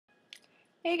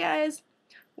Hey guys,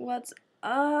 what's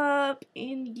up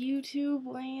in YouTube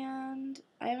land?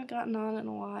 I haven't gotten on in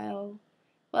a while.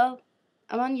 Well,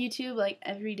 I'm on YouTube like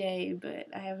every day, but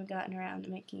I haven't gotten around to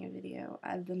making a video.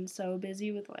 I've been so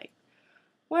busy with like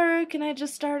work, and I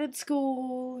just started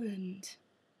school, and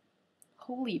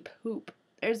holy poop,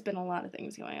 there's been a lot of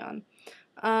things going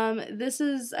on. This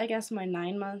is, I guess, my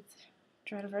 9-month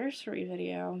Dreadiversary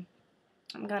video.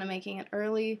 I'm kind of making it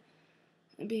early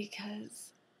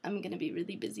because I'm gonna be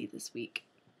really busy this week.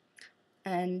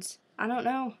 And I don't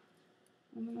know.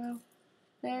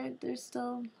 They're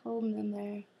still holding in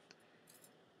there.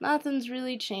 Nothing's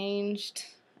really changed.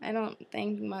 I don't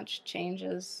think much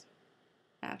changes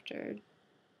after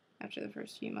the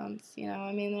first few months, you know.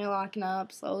 I mean, they're locking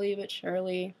up slowly but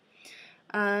surely.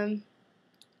 I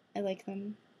like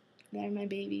them. They're my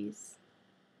babies.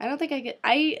 I don't think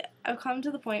I've come to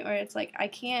the point where it's like I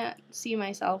can't see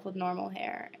myself with normal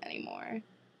hair anymore.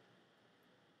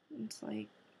 It's like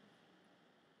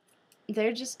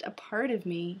they're just a part of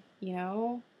me, you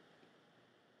know?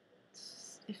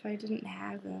 If I didn't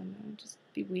have them, it would just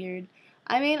be weird.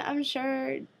 I mean, I'm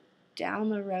sure down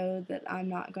the road that I'm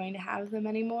not going to have them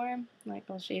anymore. Like,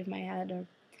 I'll shave my head or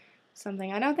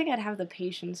something. I don't think I'd have the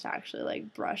patience to actually,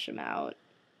 like, brush them out.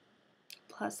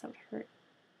 Plus, that would hurt.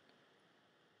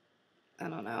 I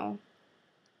don't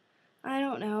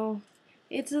know.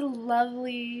 It's a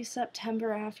lovely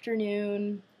September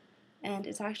afternoon, and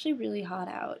it's actually really hot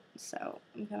out, so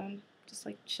I'm kind of just,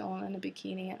 like, chilling in a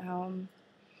bikini at home.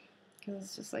 Because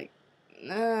it's just like,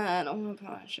 nah, I don't want to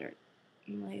put on a shirt.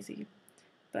 I'm lazy.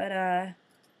 But,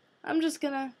 I'm just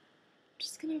gonna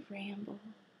ramble.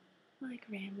 I like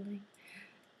rambling.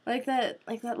 Like that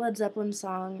Led Zeppelin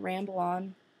song, Ramble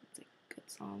On. It's a good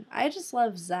song. I just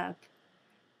love Zepp.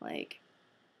 Like,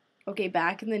 okay,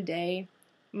 back in the day,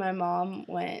 my mom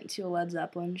went to a Led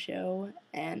Zeppelin show,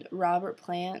 and Robert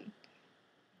Plant,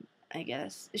 I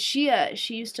guess, she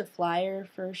used to fly her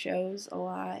for shows a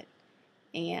lot,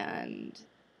 and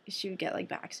she would get like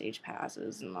backstage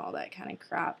passes and all that kind of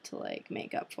crap to like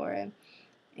make up for it.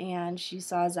 And she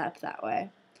saw Zepp that way.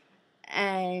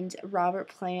 And Robert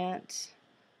Plant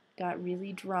got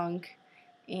really drunk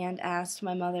and asked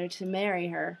my mother to marry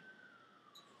her.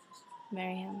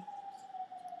 Marry him.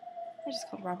 I just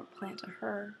called Robert Plant to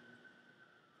her.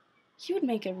 He would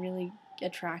make a really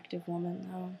attractive woman,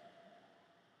 though.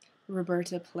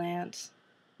 Roberta Plant.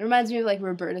 It reminds me of like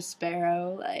Roberta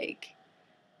Sparrow, like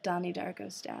Donnie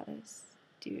Darko status.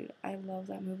 Dude, I love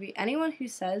that movie. Anyone who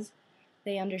says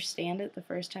they understand it the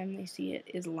first time they see it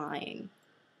is lying.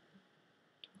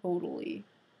 Totally.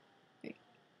 Like,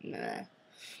 nah.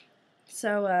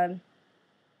 So,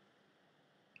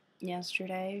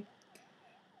 yesterday,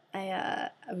 I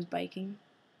was biking,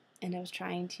 and I was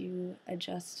trying to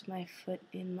adjust my foot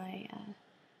in my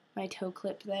toe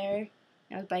clip there.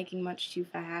 I was biking much too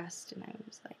fast, and I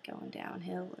was like going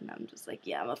downhill, and I'm just like,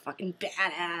 yeah, I'm a fucking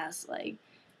badass. Like,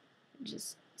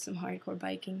 just some hardcore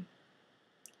biking.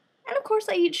 And of course,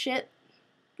 I eat shit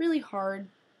really hard.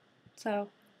 So,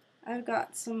 I've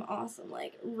got some awesome,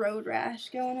 like, road rash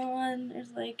going on.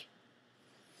 There's, like,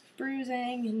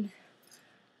 bruising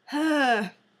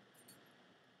and.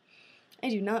 I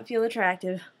do not feel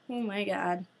attractive. Oh my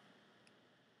god.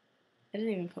 I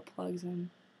didn't even put plugs in.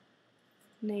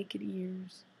 Naked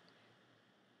ears.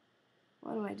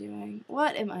 What am I doing?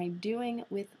 What am I doing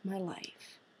with my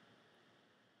life?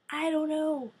 I don't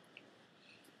know.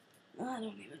 I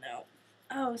don't even know.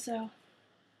 Oh, so.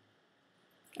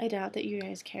 I doubt that you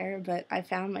guys care, but I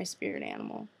found my spirit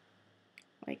animal.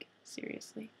 Like,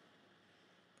 seriously.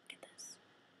 Look at this.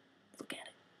 Look at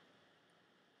it.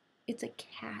 It's a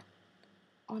cat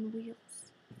on wheels.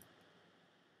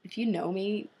 If you know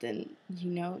me, then you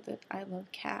know that I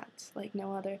love cats like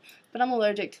no other. But I'm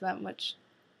allergic to them, which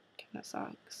kind of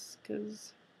sucks,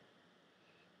 because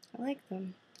I like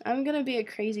them. I'm gonna be a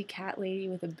crazy cat lady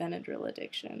with a Benadryl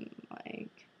addiction. Like,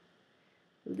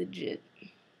 legit.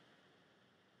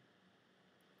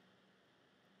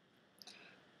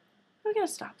 I'm gonna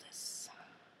stop this.